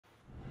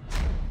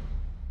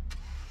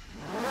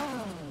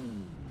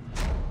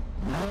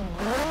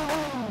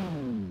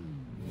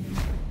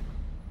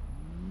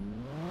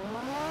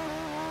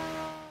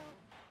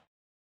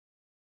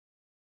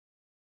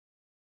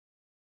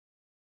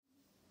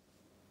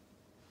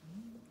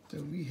So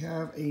we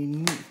have a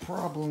new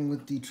problem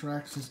with the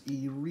Traxxas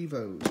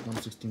E-Revo,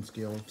 1/16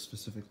 scale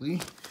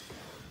specifically.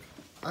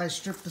 I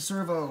stripped the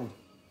servo.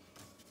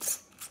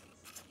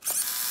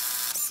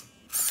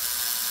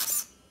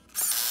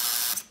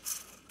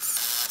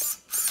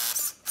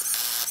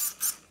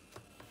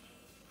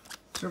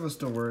 Servo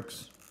still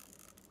works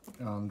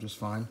just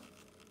fine.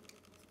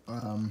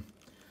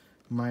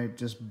 Might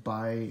just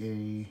buy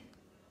a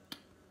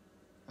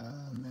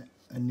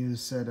new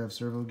set of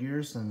servo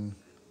gears, and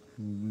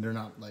they're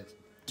not like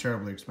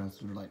terribly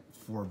expensive. They're like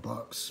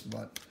 $4,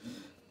 but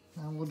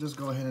we'll just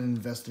go ahead and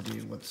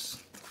investigate what's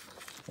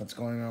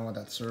going on with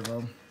that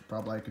servo.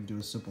 Probably I could do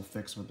a simple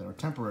fix with it, or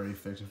temporary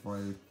fix, before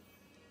I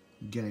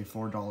get a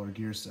 $4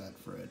 gear set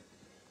for it.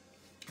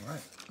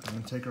 Alright, I'm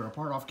going to take her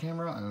apart off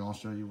camera and I'll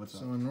show you what's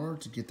up. So in order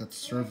to get that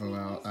servo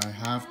out, I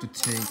have to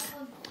take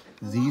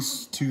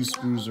these two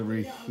screws over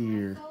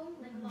here,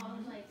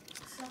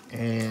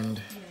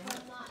 and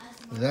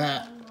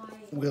that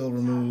will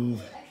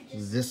remove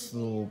this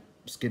little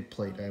skid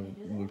plate, I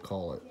would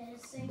call it.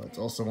 But it's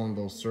also one of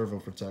those servo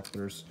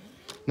protectors.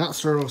 Not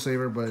servo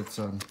saver, but it's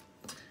a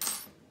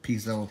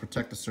piece that will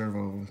protect the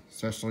servo,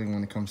 especially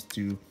when it comes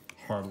to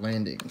hard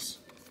landings.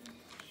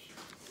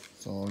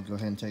 So I'll go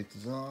ahead and take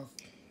this off.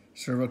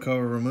 Servo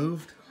cover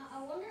removed.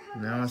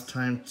 Now it's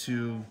time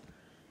to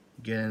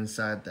get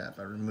inside that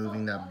by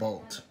removing that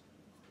bolt.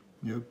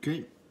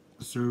 Okay,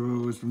 the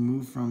servo is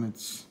removed from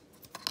its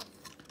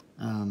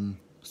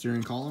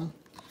steering column.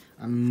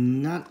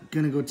 I'm not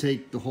gonna go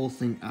take the whole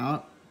thing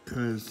out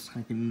because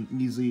I can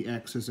easily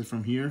access it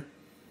from here.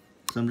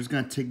 So I'm just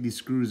gonna take these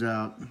screws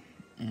out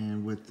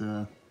and with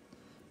the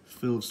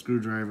Phillips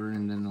screwdriver,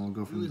 and then I'll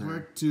go from there. It's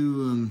hard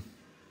to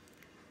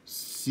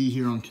see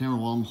here on camera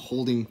while I'm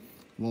holding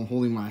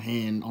my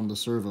hand on the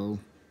servo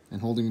and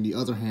holding the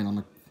other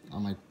hand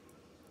on my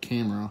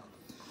camera.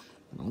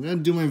 And I'm gonna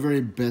do my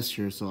very best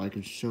here so I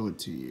can show it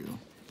to you.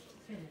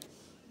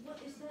 What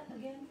is that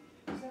again?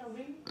 Is that a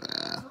ring?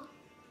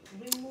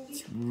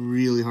 It's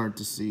really hard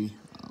to see.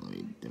 Let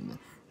me dim that.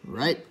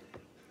 Right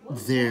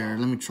there.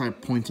 Let me try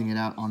pointing it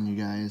out on you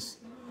guys.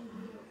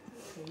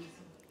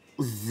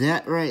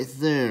 That right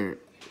there.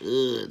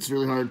 It's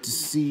really hard to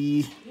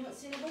see.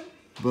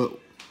 But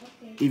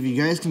if you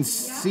guys can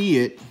see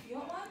it,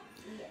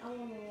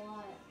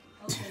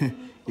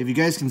 if you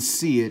guys can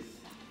see it,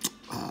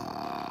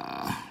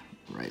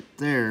 right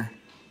there.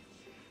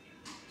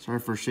 Sorry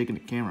for shaking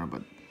the camera,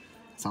 but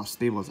that's how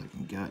stable as I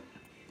can get.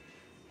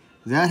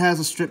 That has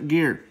a stripped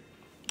gear,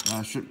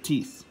 stripped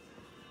teeth.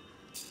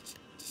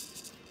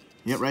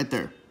 Yep, right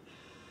there.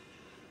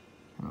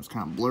 I know it's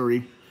kind of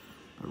blurry,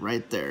 but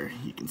right there,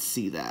 you can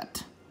see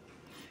that.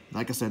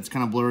 Like I said, it's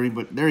kind of blurry,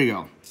 but there you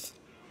go.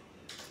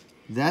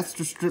 That's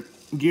the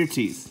stripped gear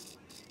teeth.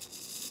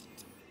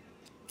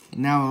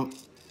 Now,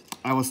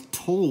 I was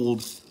told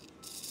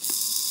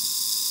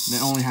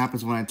that only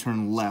happens when I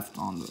turn left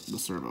on the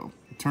servo.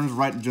 It turns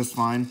right just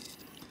fine.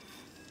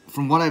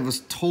 From what I was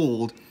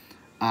told,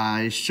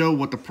 I told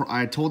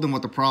them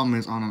what the problem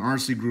is on an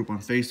RC group on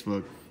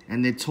Facebook,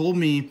 and they told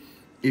me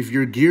if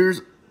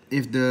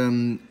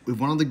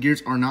one of the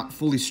gears are not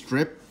fully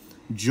stripped,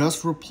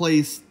 just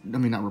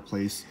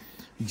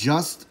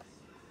just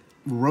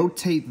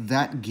rotate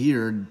that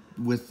gear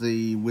with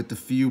the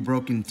few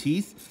broken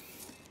teeth,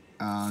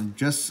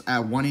 just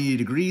at 180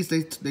 degrees.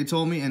 They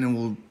told me, and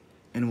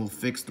it will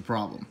fix the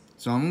problem.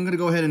 So I'm gonna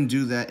go ahead and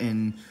do that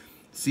and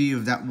see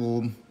if that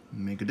will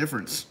make a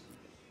difference.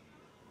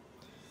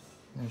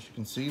 As you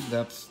can see,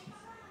 that's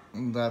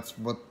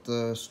what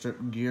the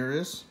stripped gear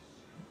is.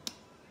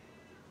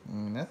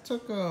 And that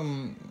took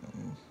I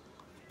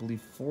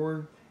believe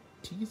 4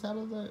 teeth out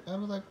of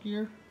that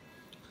gear.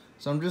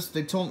 So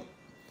they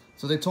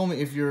told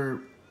me if the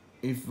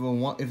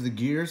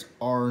gears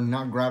are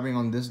not grabbing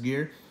on this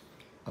gear,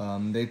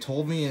 they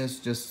told me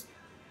is just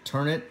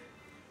turn it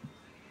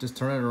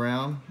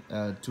around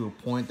to a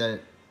point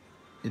that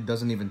it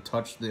doesn't even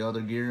touch the other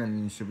gear, and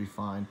you should be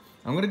fine.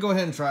 I'm gonna go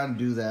ahead and try and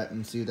do that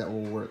and see if that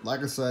will work.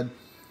 Like I said,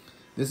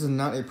 this is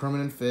not a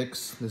permanent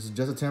fix. This is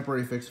just a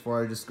temporary fix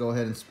before I just go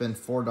ahead and spend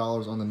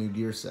 $4 on the new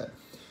gear set.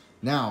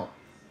 Now,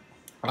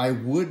 I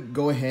would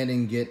go ahead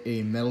and get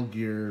a metal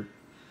gear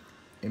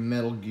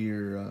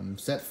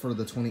set for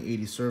the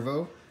 2080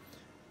 servo,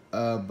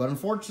 but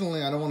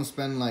unfortunately, I don't want to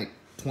spend like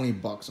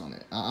 $20 on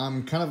it.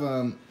 I'm kind of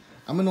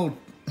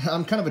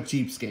a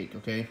cheapskate.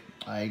 Okay,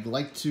 I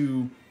like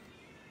to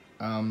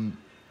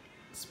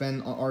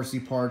spend on RC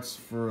parts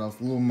for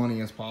as little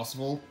money as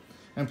possible,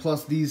 and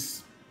plus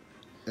these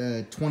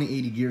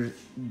 2080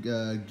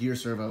 gear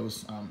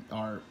servos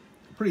are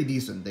pretty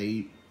decent.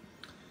 They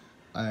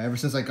ever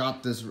since I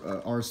got this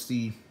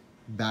RC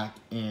back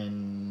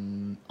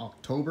in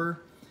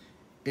October,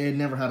 it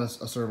never had a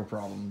servo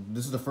problem.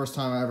 This is the first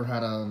time I ever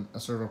had a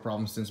servo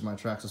problem since my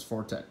Traxxas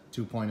Fortec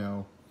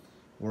 2.0,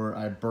 where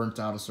I burnt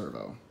out a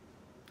servo.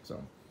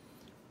 So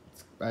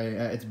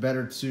it's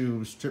better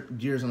to strip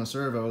gears on a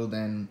servo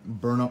than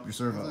burn up your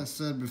servo. As I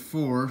said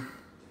before,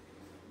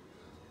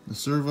 the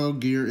servo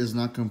gear is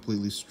not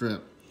completely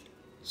stripped.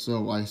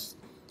 So I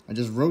I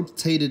just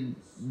rotated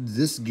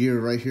this gear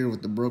right here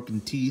with the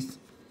broken teeth,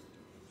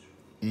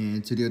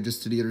 and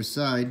just to the other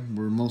side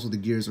where most of the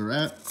gears are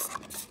at.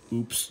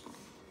 Oops,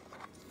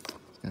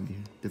 it's gonna be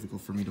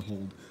difficult for me to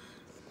hold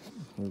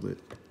it,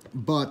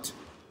 but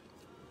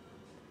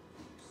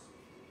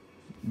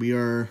we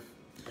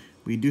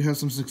do have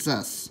some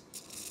success.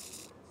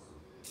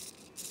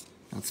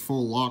 That's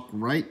full lock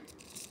right.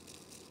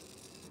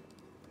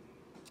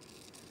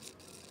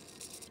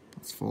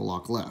 That's full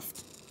lock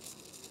left.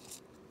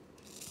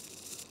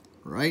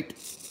 Right.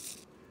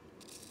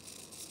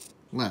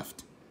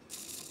 Left.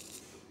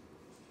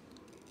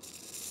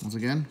 Once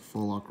again,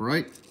 full lock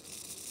right.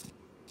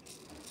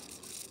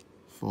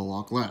 Full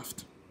lock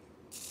left.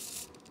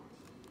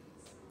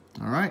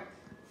 Alright.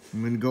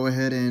 I'm going to go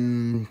ahead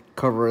and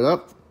cover it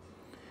up.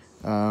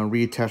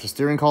 Reattach the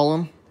steering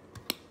column.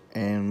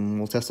 And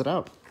we'll test it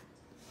out.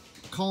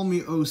 Call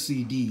me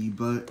OCD,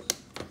 but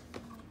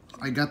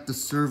I got the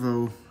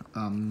servo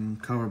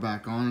cover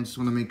back on. I just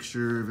want to make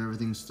sure if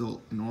everything's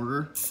still in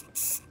order.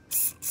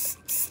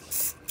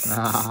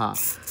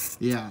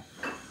 Yeah.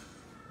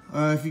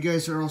 If you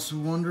guys are also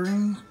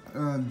wondering,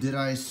 did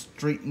I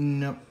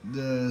straighten up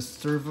the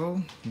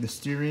servo, the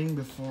steering,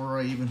 before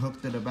I even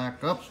hooked it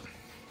back up?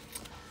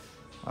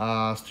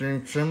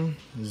 Steering trim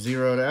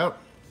zeroed out.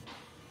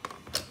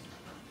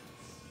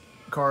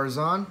 Car is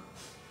on.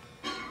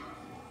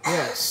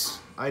 Yes,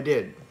 I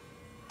did.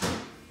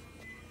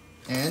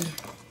 And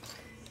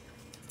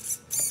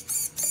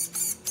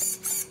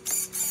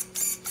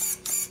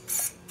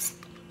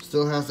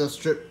still has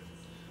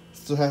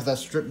that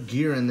strip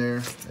gear in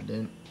there. I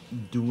didn't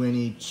do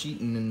any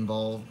cheating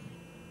involved.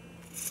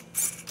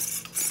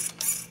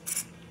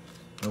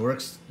 It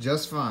works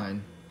just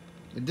fine.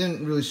 It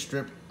didn't really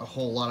strip a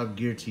whole lot of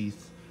gear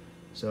teeth,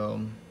 so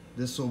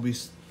this will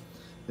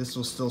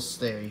still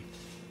stay.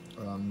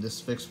 This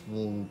fix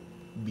will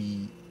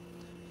be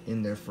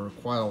in there for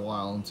quite a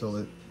while until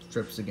it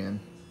strips again.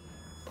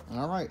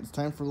 Alright, it's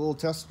time for a little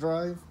test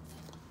drive.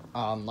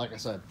 Like I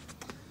said,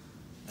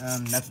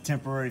 that's a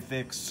temporary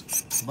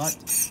fix, but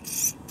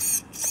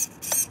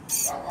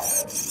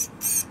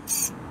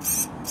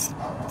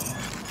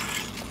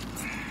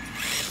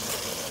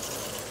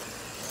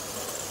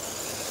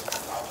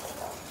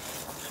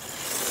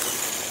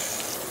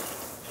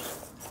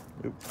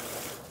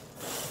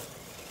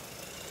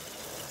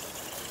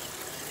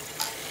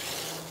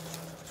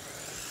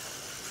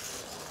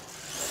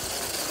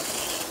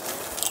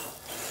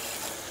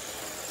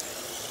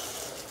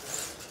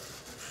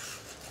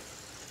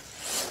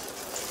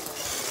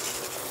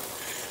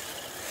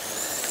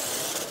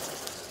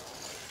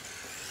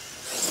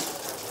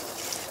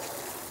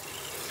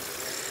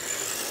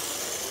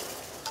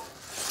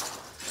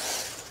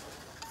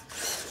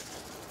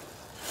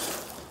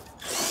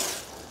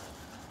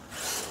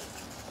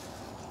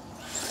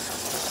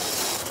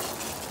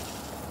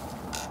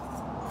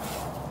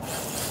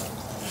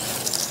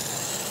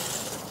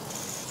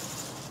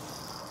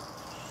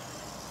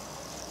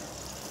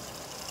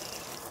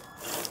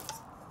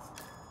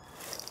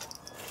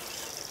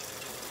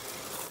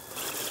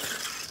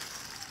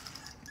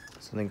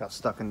something got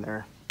stuck in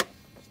there.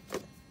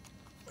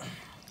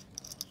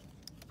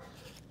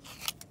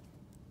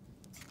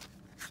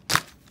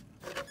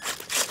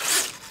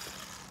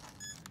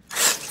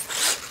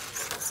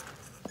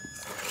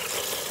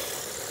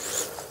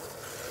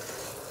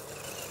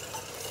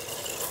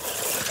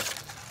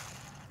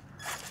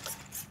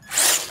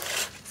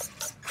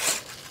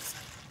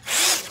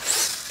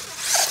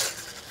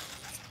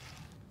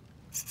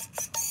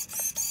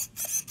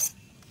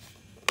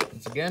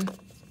 Once again,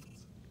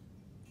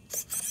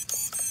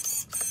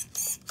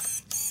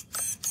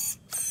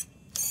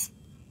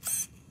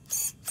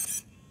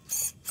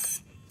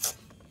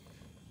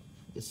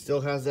 it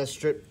still has that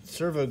stripped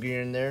servo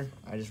gear in there.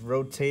 I just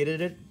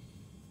rotated it,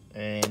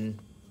 and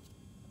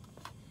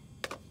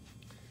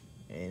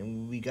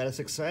we got a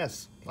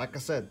success. Like I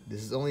said,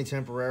 this is only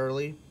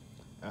temporarily.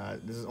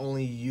 This is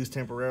only used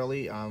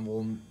temporarily. I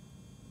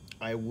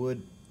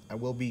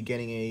will be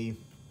getting a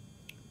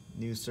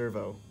new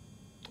servo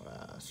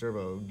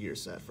gear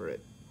set for it.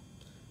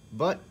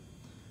 But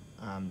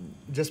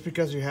just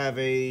because you have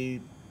a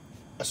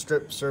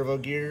stripped servo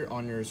gear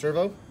on your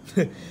servo,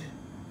 kind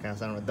of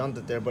sound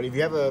redundant there, but if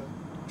you have a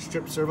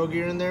stripped servo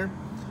gear in there,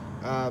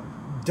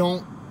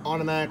 don't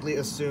automatically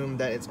assume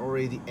that it's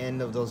already the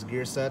end of those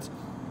gear sets.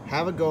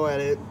 Have a go at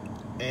it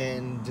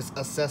and just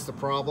assess the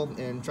problem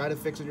and try to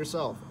fix it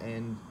yourself,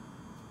 and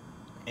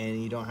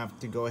you don't have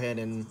to go ahead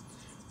and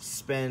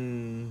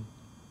spend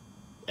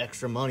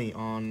extra money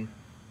on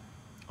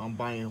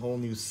buying a whole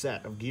new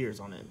set of gears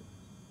on it.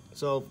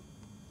 So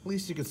at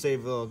least you can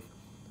save a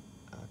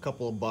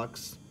couple of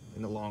bucks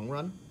in the long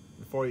run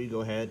before you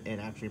go ahead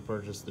and actually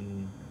purchase the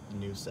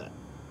new set.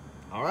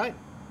 Alright,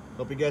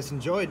 hope you guys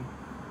enjoyed.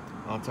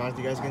 I'll talk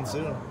to you guys again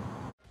soon.